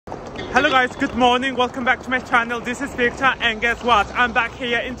Hello guys, good morning, welcome back to my channel. This is Victor, and guess what? I'm back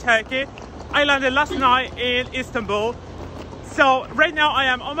here in Turkey. I landed last night in Istanbul. So right now I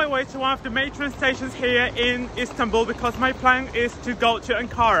am on my way to one of the main train stations here in Istanbul because my plan is to go to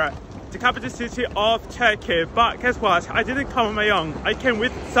Ankara, the capital city of Turkey. But guess what? I didn't come on my own. I came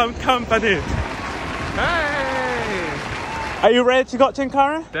with some company. Hey! Are you ready to go to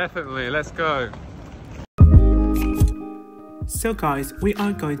Ankara? Definitely, let's go. So guys, we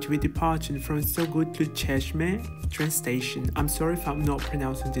are going to be departing from Sogutlu Çeşme train station. I'm sorry if I'm not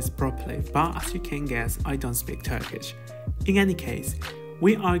pronouncing this properly, but as you can guess, I don't speak Turkish. In any case,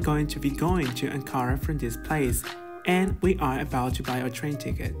 we are going to be going to Ankara from this place, and we are about to buy our train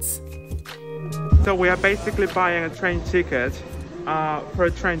tickets. So we are basically buying a train ticket for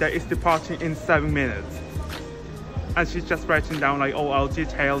a train that is departing in 7 minutes. And she's just writing down like all our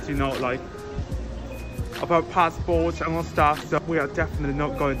details, you know, like about passports and all stuff. So we are definitely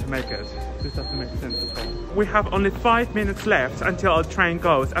not going to make it. This doesn't make sense at all. We have only 5 minutes left until our train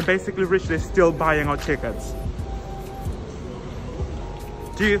goes, and basically Richard is still buying our tickets.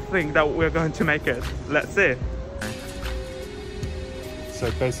 Do you think that we're going to make it? Let's see. So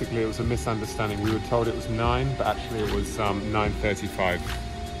basically it was a misunderstanding. We were told it was 9, but actually it was 9:35.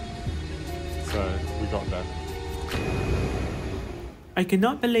 So we got there. I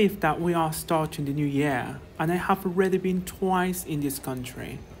cannot believe that we are starting the new year, and I have already been twice in this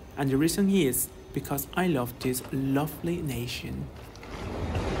country. And the reason is because I love this lovely nation.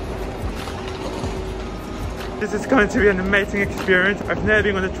 This is going to be an amazing experience. I've never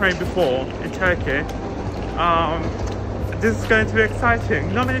been on a train before in Turkey. This is going to be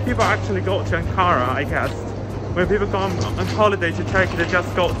exciting. Not many people actually go to Ankara, I guess. When people go on holiday to Turkey, they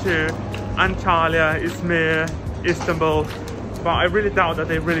just go to Antalya, Izmir, Istanbul. But I really doubt that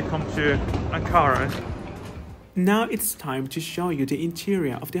they really come to Ankara. Now it's time to show you the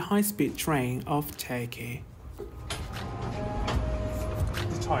interior of the high-speed train of Turkey. The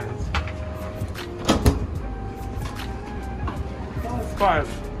toilet. It's quite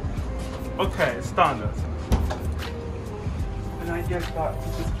okay, standard. And I guess that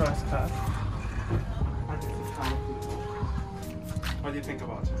this is first class. And this is how. What do you think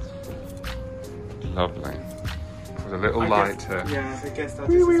about it? Lovely. With a little light here. Yeah, I guess that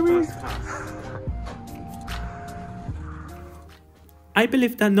is first class. I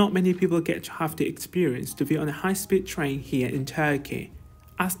believe that not many people get to have the experience to be on a high-speed train here in Turkey,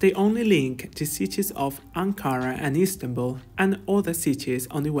 as they only link the cities of Ankara and Istanbul and other cities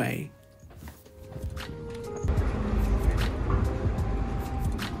on the way.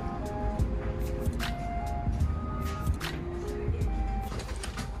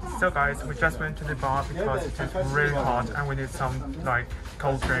 So guys, we just went to the bar because it is really hot and we need some like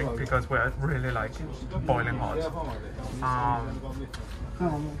cold drink because we're really like boiling hot.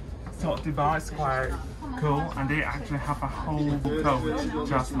 So the bar is quite cool, and they actually have a whole coach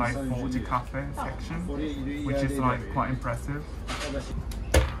just like for the cafe section, which is like quite impressive.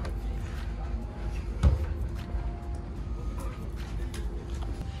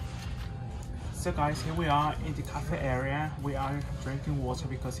 So guys, here we are in the cafe area. We are drinking water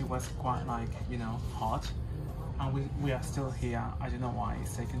because it was quite like, you know, hot. And we are still here. I don't know why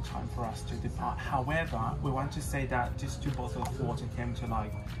it's taking time for us to depart. However, we want to say that these 2 bottles of water came to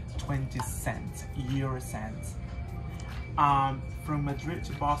like 20 cents, euro cents. From Madrid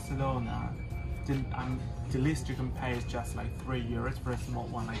to Barcelona, the least you can pay is just like 3 euros for a small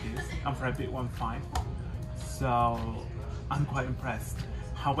one like this, and for a big one 5. So I'm quite impressed.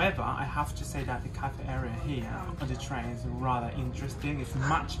 However, I have to say that the cafe area here on the train is rather interesting. It's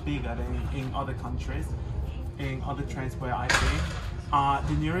much bigger than in other countries, in other trains where I've been.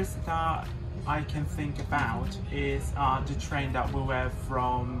 The nearest that I can think about is the train that we were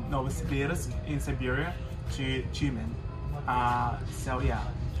from Novosibirsk in Siberia to Tyumen. So yeah,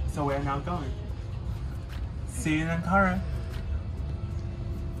 so we're now going. See you in Ankara.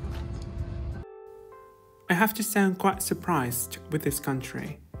 I have to say I'm quite surprised with this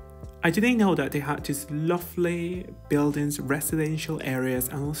country. I didn't know that they had these lovely buildings, residential areas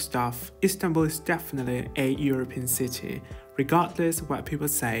and all stuff. Istanbul is definitely a European city, regardless of what people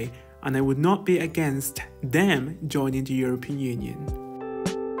say, and I would not be against them joining the European Union.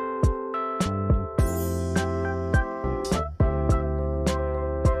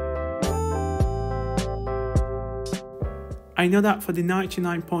 I know that for the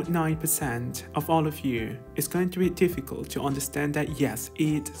 99.9% of all of you, it's going to be difficult to understand that yes,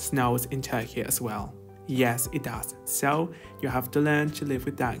 it snows in Turkey as well. Yes, it does. So you have to learn to live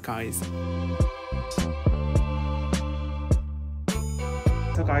with that, guys.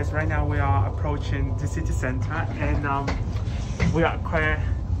 So guys, right now we are approaching the city center, and we are quite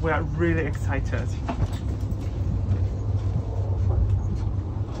We are really excited.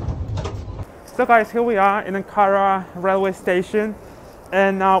 So guys, here we are in Ankara railway station,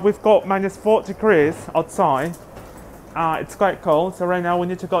 and we've got -4 degrees outside. It's quite cold, so right now we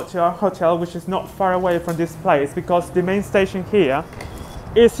need to go to our hotel, which is not far away from this place, because the main station here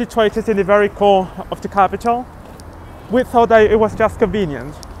is situated in the very core of the capital. We thought that it was just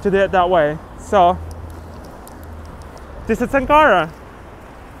convenient to do it that way. So this is Ankara.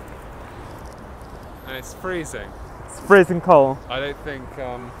 And it's freezing. It's freezing cold. I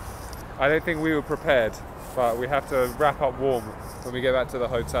don't think we were prepared, but we have to wrap up warm when we get back to the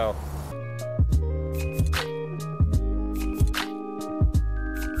hotel.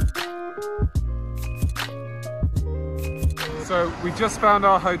 So we just found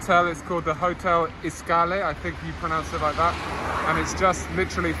our hotel. It's called the Hotel Iskale, I think you pronounce it like that. And it's just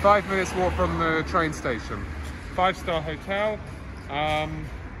literally 5 minutes walk from the train station. 5-star hotel.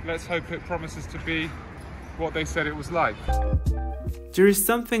 Let's hope it promises to be what they said it was like. There is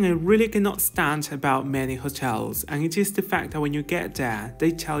something I really cannot stand about many hotels, and it is the fact that when you get there,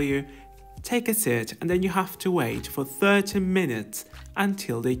 they tell you, take a seat, and then you have to wait for 30 minutes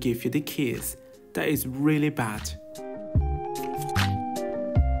until they give you the keys. That is really bad.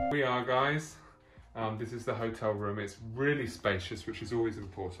 We are, guys. This is the hotel room. It's really spacious, which is always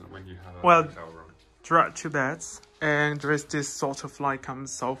important when you have a hotel room. There are 2 beds, and there is this sort of like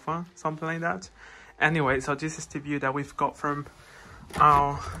sofa, something like that. Anyway, so this is the view that we've got from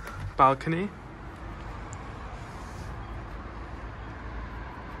our balcony.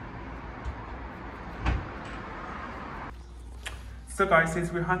 So guys,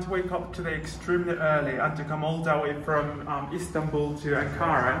 since we had to wake up today extremely early and to come all the way from Istanbul to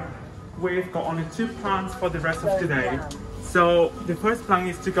Ankara, we've got only 2 plans for the rest of the day. So the first plan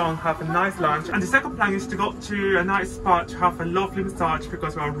is to go and have a nice lunch, and the second plan is to go to a nice spot to have a lovely massage,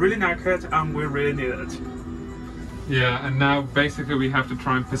 because we're really knackered and we really need it. Yeah, and now basically we have to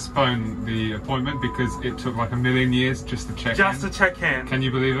try and postpone the appointment because it took like a million years just to check in. Just to check in. Can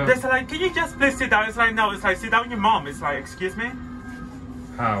you believe it? They're like, can you just please sit down? It's like, no, it's like, sit down with your mom. It's like, excuse me?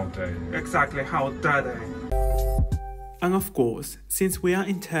 How dare you? Exactly, how dare they? And of course, since we are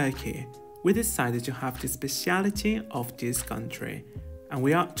in Turkey, we decided to have the speciality of this country. And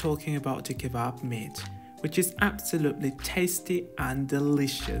we are talking about the kebab meat, which is absolutely tasty and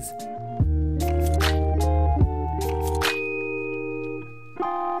delicious.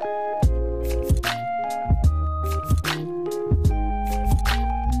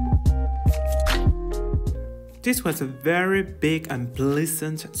 This was a very big and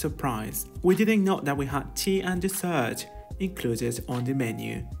pleasant surprise. We didn't know that we had tea and dessert included on the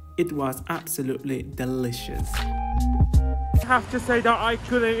menu. It was absolutely delicious. I have to say that I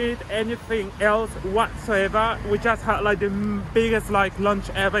couldn't eat anything else whatsoever. We just had like the biggest lunch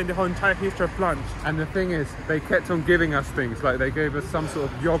ever in the whole entire history of lunch. And the thing is, they kept on giving us things, like they gave us some sort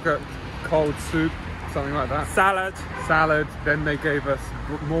of yogurt, cold soup, something like that. Salad, then they gave us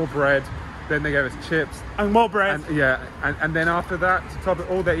more bread. Then they gave us chips. And more bread. And then after that, to top it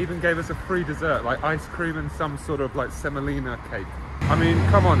all, they even gave us a free dessert, like ice cream and some sort of like semolina cake. I mean,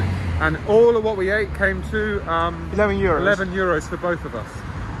 come on. And all of what we ate came to 11 euros. 11 euros for both of us.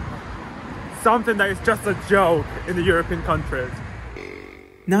 Something that is just a joke in the European countries.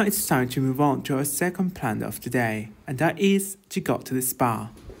 Now it's time to move on to our second plan of the day, and that is to go to the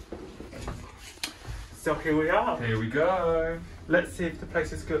spa. So here we are. Here we go. Let's see if the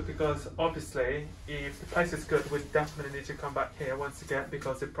place is good, because obviously if the place is good, we definitely need to come back here once again,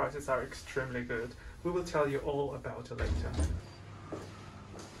 because the prices are extremely good. We will tell you all about it later.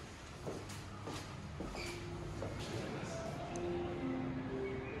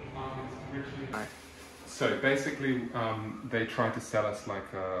 So basically they tried to sell us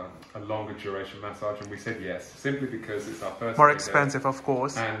like a longer duration massage, and we said yes, simply because it's our first more expensive, of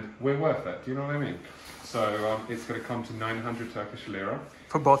course, and we're worth it. Do you know what I mean? So it's going to come to 900 Turkish lira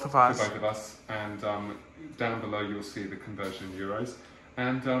for both of us. And down below you'll see the conversion in euros,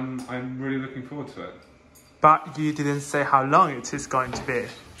 and I'm really looking forward to it. But you didn't say how long it is going to be.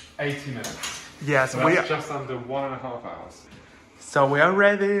 80 minutes. Yes, so that's just under 1.5 hours. So we are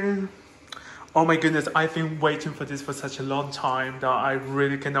ready. Oh my goodness, I've been waiting for this for such a long time that I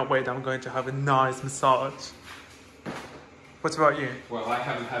really cannot wait. I'm going to have a nice massage. What about you? Well, I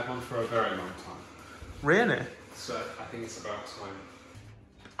haven't had one for a very long time. Really? So I think it's about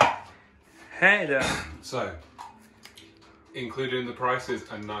time. Hey there. So, included in the price is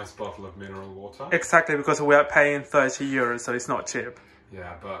a nice bottle of mineral water. Exactly, because we are paying 30 euros, so it's not cheap.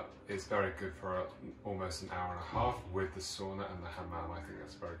 Yeah, but it's very good for almost an hour and a half with the sauna and the hammam. I think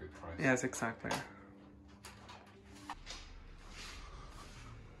that's a very good price. Yes, exactly.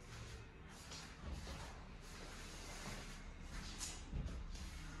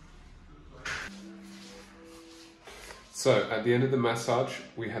 So at the end of the massage,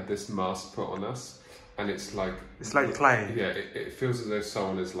 we had this mask put on us, and it's like clay. Yeah, it feels as though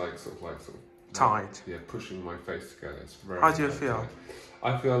someone is sort of tight. Yeah, pushing my face together. It's very. How do you feel?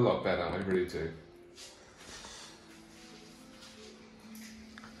 Tight. I feel a lot better. I really do.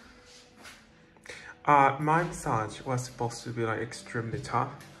 My massage was supposed to be like extremely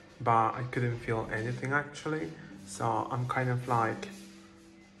tough, but I couldn't feel anything actually. So I'm kind of like,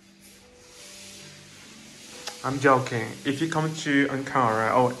 I'm joking. If you come to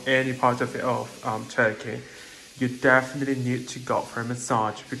Ankara or any part of Turkey, you definitely need to go for a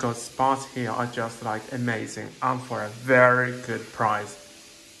massage because spas here are just like amazing and for a very good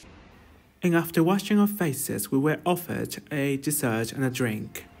price. And after washing our faces, we were offered a dessert and a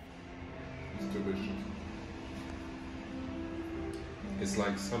drink. It's delicious. It's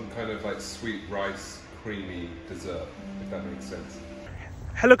like some kind of like sweet rice, creamy dessert, if that makes sense.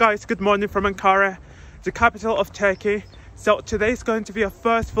 Hello guys, good morning from Ankara, the capital of Turkey. So today is going to be our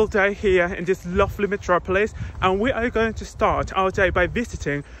first full day here in this lovely metropolis, and we are going to start our day by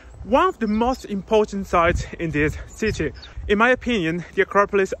visiting one of the most important sites in this city. In my opinion, the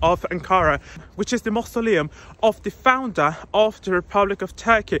Acropolis of Ankara, which is the mausoleum of the founder of the Republic of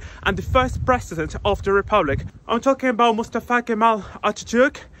Turkey and the first president of the Republic. I'm talking about Mustafa Kemal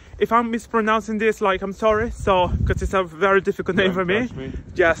Atatürk. If I'm mispronouncing this, like, I'm sorry, so because it's a very difficult name for me.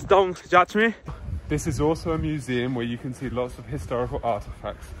 Yes, don't judge me. This is also a museum where you can see lots of historical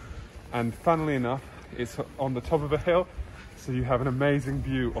artifacts, and funnily enough, it's on the top of a hill, so you have an amazing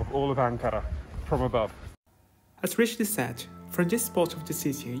view of all of Ankara from above. As Richly said, from this spot of the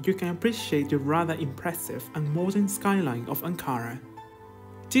city, you can appreciate the rather impressive and modern skyline of Ankara.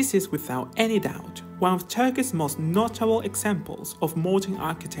 This is without any doubt one of Turkey's most notable examples of modern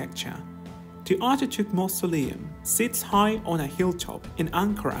architecture. The Atatürk Mausoleum sits high on a hilltop in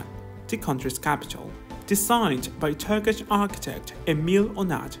Ankara, the country's capital, designed by Turkish architect Emil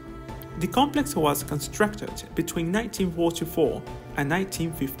Onat. The complex was constructed between 1944 and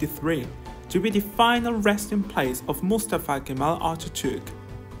 1953 to be the final resting place of Mustafa Kemal Atatürk,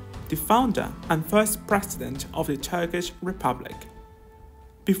 the founder and first president of the Turkish Republic.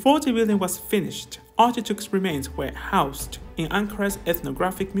 Before the building was finished, Atatürk's remains were housed in Ankara's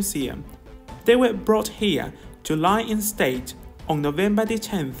Ethnographic Museum. They were brought here to lie in state on November the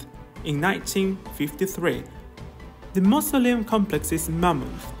 10th in 1953. The mausoleum complex is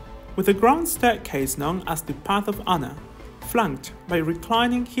mammoth, with a ground staircase known as the Path of Honor, flanked by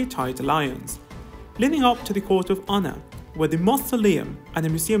reclining Hittite lions. Leading up to the Court of Honor, where the mausoleum and a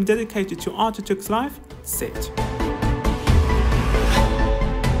museum dedicated to Atatürk's life sit.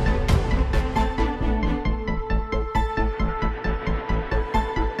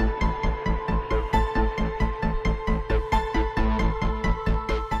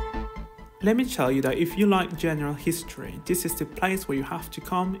 Let me tell you that if you like general history, this is the place where you have to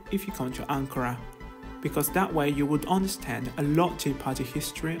come if you come to Ankara, because that way you would understand a lot deeper the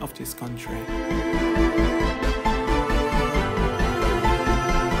history of this country.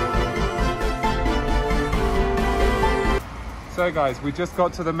 So guys, we just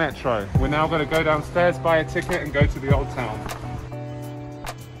got to the metro. We're now going to go downstairs, buy a ticket and go to the old town.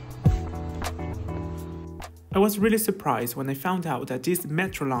 I was really surprised when I found out that this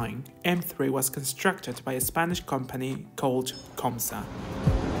metro line, M3, was constructed by a Spanish company called Comsa.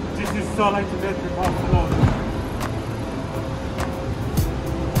 This is so like the metro in Barcelona.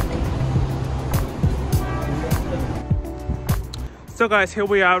 So guys, here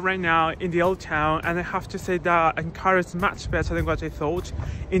we are right now in the old town, and I have to say that Ankara is much better than what I thought.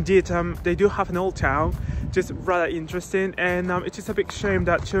 Indeed, they do have an old town, just rather interesting, and it is a big shame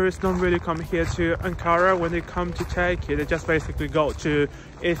that tourists don't really come here to Ankara. When they come to Turkey, they just basically go to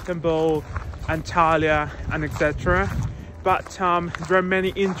Istanbul, Antalya, and etc. But there are many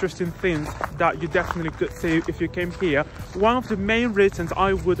interesting things that you definitely could see if you came here. One of the main reasons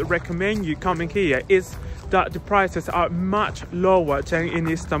I would recommend you coming here is that the prices are much lower than in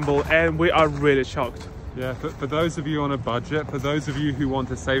Istanbul, and we are really shocked. Yeah, for those of you on a budget, for those of you who want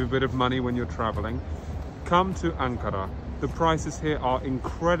to save a bit of money when you're traveling, come to Ankara. The prices here are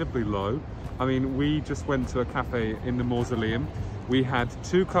incredibly low. I mean, we just went to a cafe in the mausoleum. We had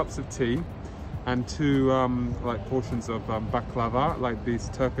 2 cups of tea and 2 like portions of baklava, like this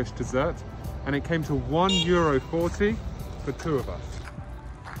Turkish dessert, and it came to €1.40 for 2 of us.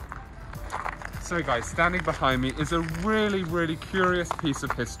 So guys, standing behind me is a really curious piece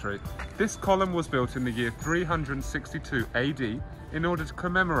of history. This column was built in the year 362 AD in order to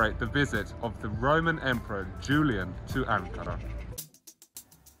commemorate the visit of the Roman Emperor Julian to Ankara.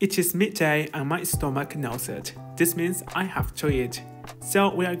 It is midday and my stomach knows it. This means I have to eat.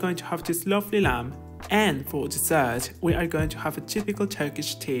 So we are going to have this lovely lamb And for dessert, we are going to have a typical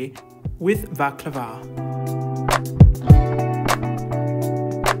Turkish tea with baklava.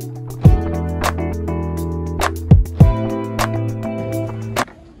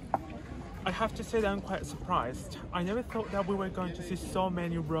 I have to say that I'm quite surprised. I never thought that we were going to see so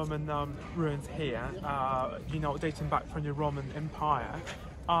many Roman ruins here, you know, dating back from the Roman Empire.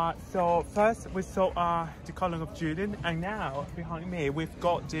 So first we saw the Column of Julian, and now behind me we've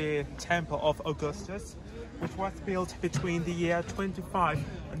got the Temple of Augustus, which was built between the year 25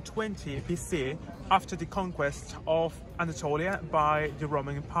 and 20 BC after the conquest of Anatolia by the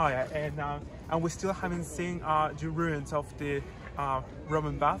Roman Empire, and we still haven't seen the ruins of the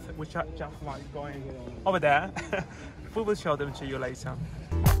Roman bath, which are just like going over there. We will show them to you later.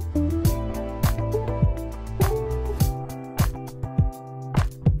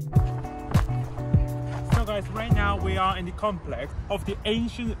 So guys, right now we are in the complex of the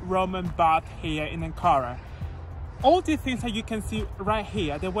ancient Roman bath here in Ankara. All these things that you can see right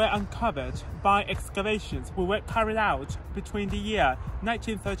here, they were uncovered by excavations which were carried out between the year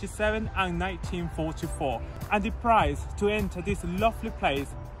 1937 and 1944. And the price to enter this lovely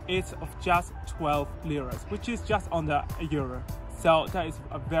place is of just 12 liras, which is just under €1. So that is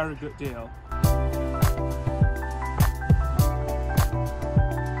a very good deal.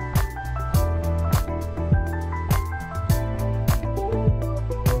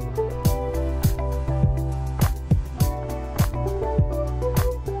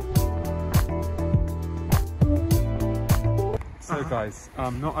 So guys,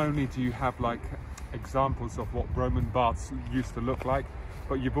 not only do you have like examples of what Roman baths used to look like,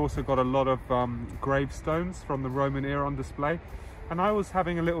 but you've also got a lot of gravestones from the Roman era on display. And I was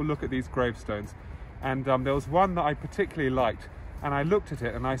having a little look at these gravestones, and there was one that I particularly liked, and I looked at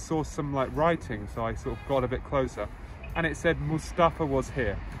it and I saw some like writing, so I sort of got a bit closer, and it said Mustafa was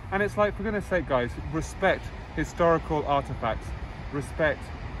here. And it's like, for goodness sake guys, respect historical artifacts, respect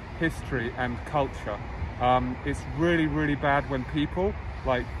history and culture. It's really, really bad when people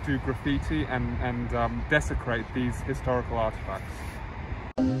like do graffiti and desecrate these historical artifacts.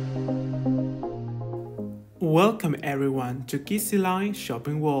 Welcome everyone to Kızılay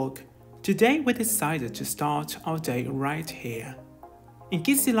Shopping Walk. Today we decided to start our day right here. In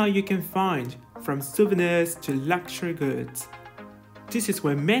Kızılay you can find from souvenirs to luxury goods. This is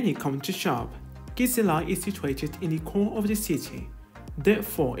where many come to shop. Kızılay is situated in the core of the city.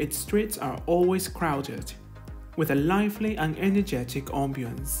 Therefore, its streets are always crowded, with a lively and energetic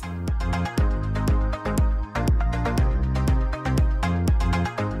ambience.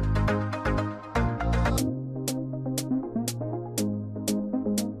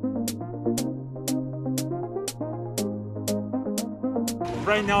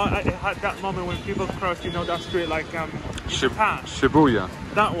 Right now, I had that moment when people cross, you know, that street like Japan. Shibuya.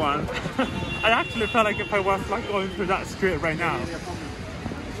 That one. I actually felt like if I was like going through that street right now.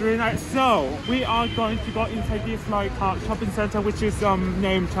 It's really nice. So we are going to go inside this like shopping center, which is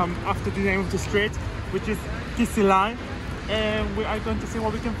named after the name of the street, which is Kızılay, and we are going to see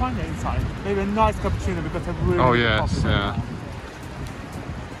what we can find inside. Maybe a nice cappuccino because I really. Oh yes, yeah.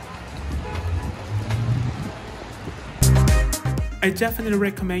 I definitely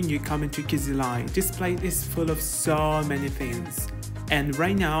recommend you coming to Kızılay. This place is full of so many things. And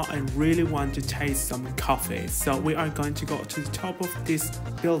right now, I really want to taste some coffee. So we are going to go to the top of this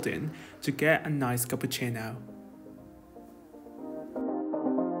building to get a nice cappuccino.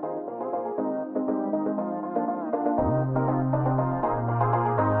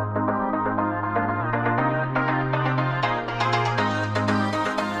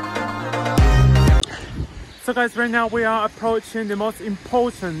 So guys, right now we are approaching the most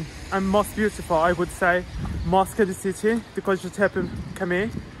important and most beautiful, I would say, mosque of the city, the Kocatepe Camii.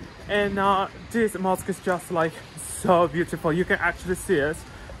 And this mosque is just like so beautiful. You can actually see it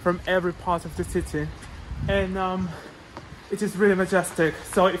from every part of the city. And it is really majestic.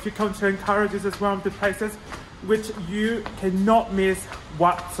 So if you come to Ankara, this is one of the places which you cannot miss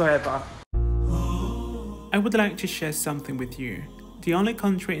whatsoever. I would like to share something with you. The only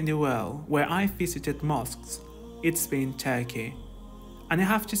country in the world where I visited mosques, it's been Turkey. And I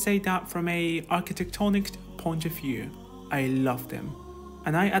have to say that from an architectonic point of view, I love them.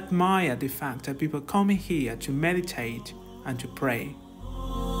 And I admire the fact that people come here to meditate and to pray.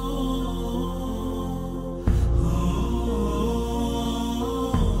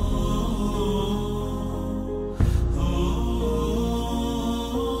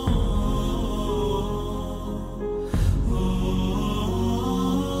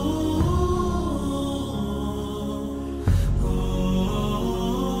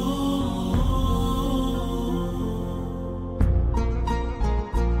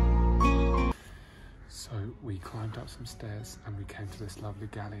 up some stairs and we came to this lovely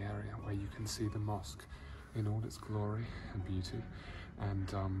galley area where you can see the mosque in all its glory and beauty, and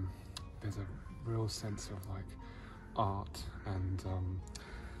there's a real sense of like art and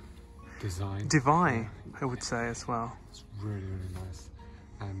design. Divine, I would say as well. It's really, really nice,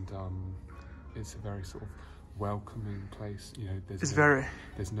 and it's a very sort of welcoming place. You know,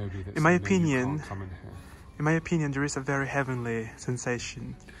 there's nobody that's, in my you opinion, can't come in here. In my opinion, there is a very heavenly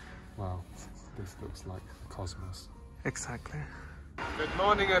sensation. Wow, this looks like the cosmos. Exactly. Good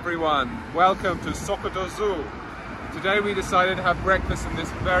morning, everyone. Welcome to Sokoto Zoo. Today we decided to have breakfast in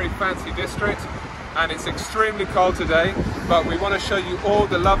this very fancy district, and it's extremely cold today, but we want to show you all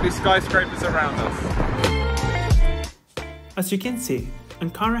the lovely skyscrapers around us. As you can see,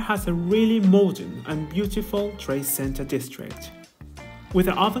 Ankara has a really modern and beautiful trade center district, with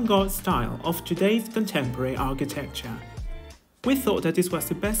the avant-garde style of today's contemporary architecture. We thought that this was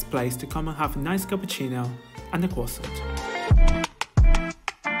the best place to come and have a nice cappuccino and a croissant.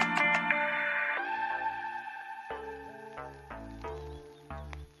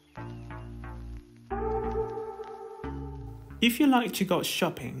 If you like to go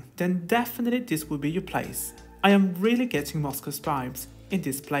shopping, then definitely this will be your place. I am really getting Moscow's vibes in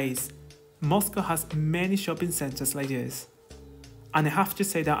this place. Moscow has many shopping centers like this. And I have to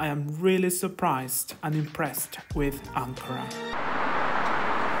say that I am really surprised and impressed with Ankara.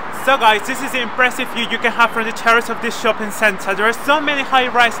 So guys, this is the impressive view you can have from the terrace of this shopping center. There are so many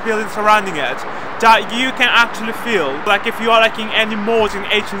high-rise buildings surrounding it that you can actually feel like if you are like in any modern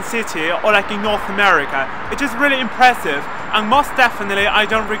Asian city or like in North America. It is really impressive, and most definitely I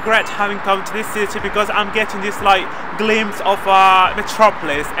don't regret having come to this city because I'm getting this like glimpse of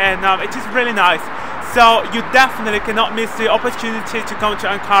metropolis, and it is really nice. So you definitely cannot miss the opportunity to come to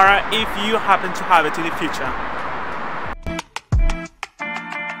Ankara if you happen to have it in the future.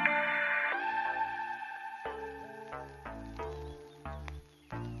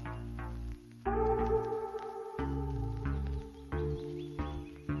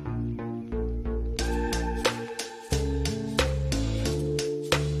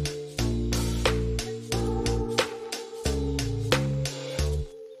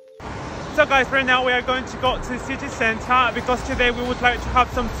 So guys, right now we are going to go to the city center because today we would like to have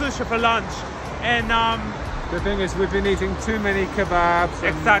some sushi for lunch. And the thing is, we've been eating too many kebabs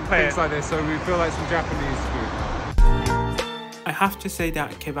and things like this, so we feel like some Japanese food. I have to say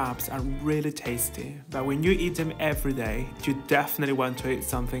that kebabs are really tasty, but when you eat them every day, you definitely want to eat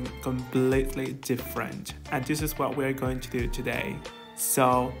something completely different. And this is what we're going to do today.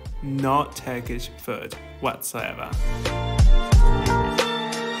 So, no Turkish food whatsoever.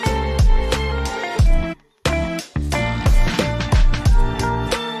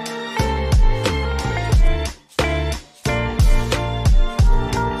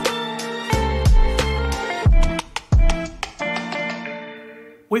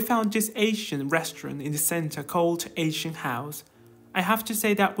 We found this Asian restaurant in the center called Asian House. I have to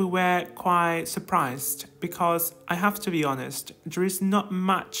say that we were quite surprised because I have to be honest, there is not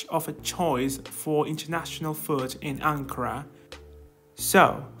much of a choice for international food in Ankara.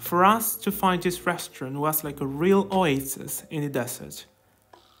 So, for us to find this restaurant was like a real oasis in the desert.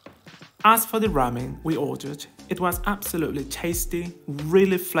 As for the ramen we ordered, it was absolutely tasty,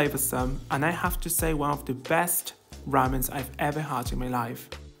 really flavorsome, and I have to say one of the best ramens I've ever had in my life.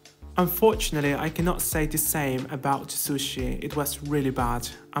 Unfortunately, I cannot say the same about the sushi. It was really bad.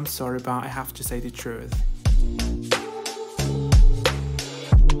 I'm sorry, but I have to say the truth.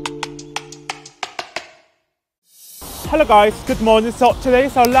 Hello guys, good morning. So today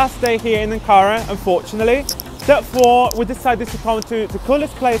is our last day here in Ankara, unfortunately. Therefore, we decided to come to the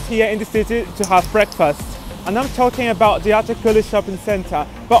coolest place here in the city to have breakfast. And I'm talking about the Atakuli shopping center.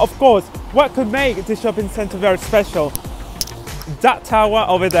 But of course, what could make this shopping center very special? That tower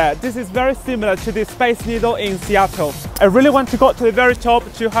over there. This is very similar to the Space Needle in Seattle. I really want to go to the very top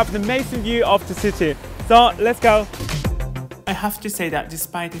to have an amazing view of the city. So let's go. I have to say that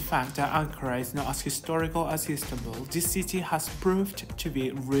despite the fact that Ankara is not as historical as Istanbul, this city has proved to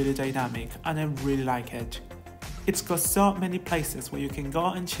be really dynamic and I really like it. It's got so many places where you can go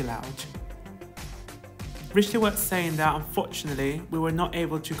and chill out. Richie was saying that unfortunately we were not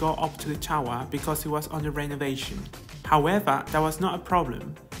able to go up to the tower because it was under renovation. However, that was not a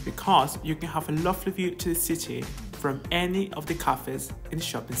problem because you can have a lovely view to the city from any of the cafes in the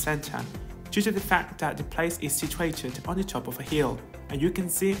shopping center due to the fact that the place is situated on the top of a hill and you can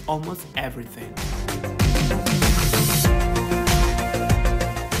see almost everything.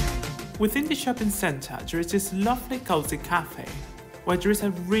 Within the shopping center, there is this lovely cozy cafe where there is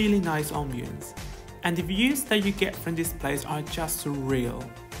a really nice ambience, and the views that you get from this place are just surreal.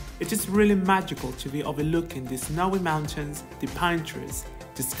 It is really magical to be overlooking the snowy mountains, the pine trees,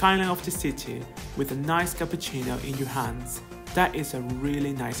 the skyline of the city with a nice cappuccino in your hands. That is a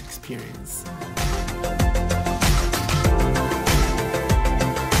really nice experience.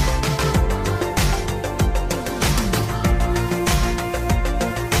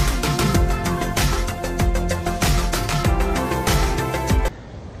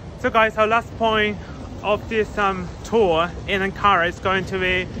 So guys, our last point of this tour in Ankara is going to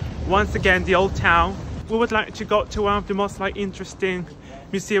be once again the old town. We would like to go to one of the most interesting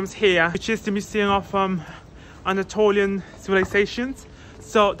museums here, which is the Museum of Anatolian Civilizations.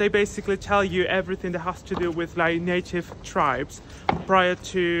 So they basically tell you everything that has to do with native tribes prior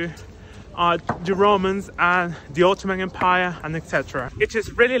to the Romans and the Ottoman Empire and etc. It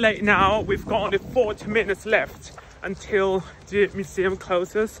is really late now. We've got only 40 minutes left until the museum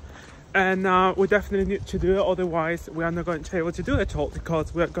closes, and we definitely need to do it, otherwise we are not going to be able to do it all,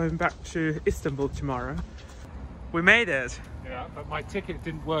 because we are going back to Istanbul tomorrow. We made it. Yeah, but my ticket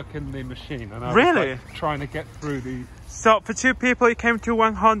didn't work in the machine, and I really was trying to get through the... So for 2 people it came to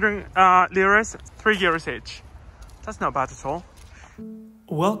 100 liras, 3 euros each. That's not bad at all.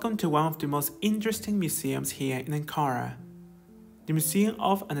 Welcome to one of the most interesting museums here in Ankara, the Museum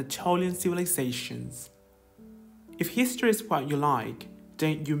of Anatolian Civilizations. If history is what you like,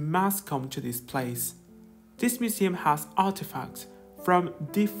 then you must come to this place. This museum has artifacts from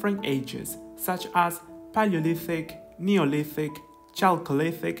different ages, such as Paleolithic, Neolithic,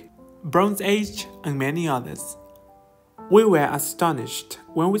 Chalcolithic, Bronze Age, and many others. We were astonished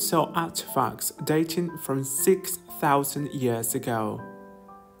when we saw artifacts dating from 6,000 years ago.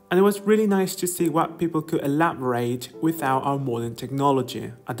 And it was really nice to see what people could elaborate without our modern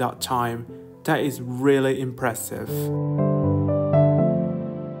technology at that time. That is really impressive.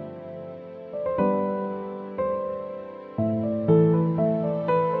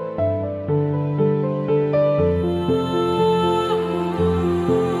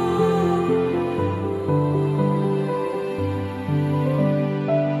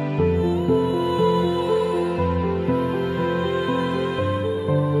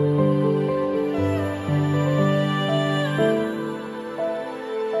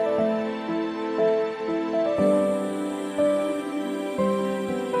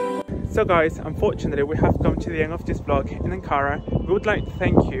 So guys, unfortunately we have come to the end of this vlog in Ankara. We would like to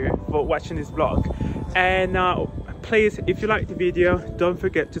thank you for watching this vlog, and please, if you liked the video, don't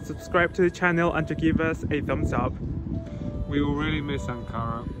forget to subscribe to the channel and to give us a thumbs up. We will really miss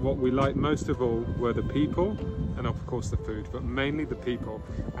Ankara. What we liked most of all were the people and of course the food, but mainly the people.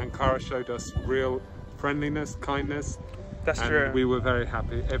 Ankara showed us real friendliness, kindness. That's true. We were very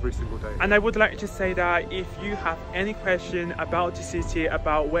happy every single day. And I would like to say that if you have any question about the city,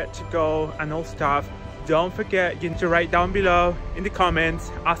 about where to go and all stuff, don't forget to write down below in the comments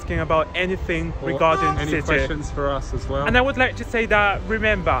asking about anything regarding the city. Any questions for us as well. And I would like to say that,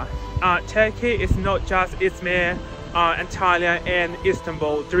 remember, Turkey is not just Izmir, Antalya and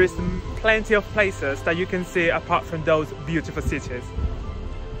Istanbul. There is plenty of places that you can see apart from those beautiful cities.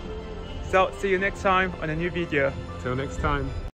 So see you next time on a new video. Till next time.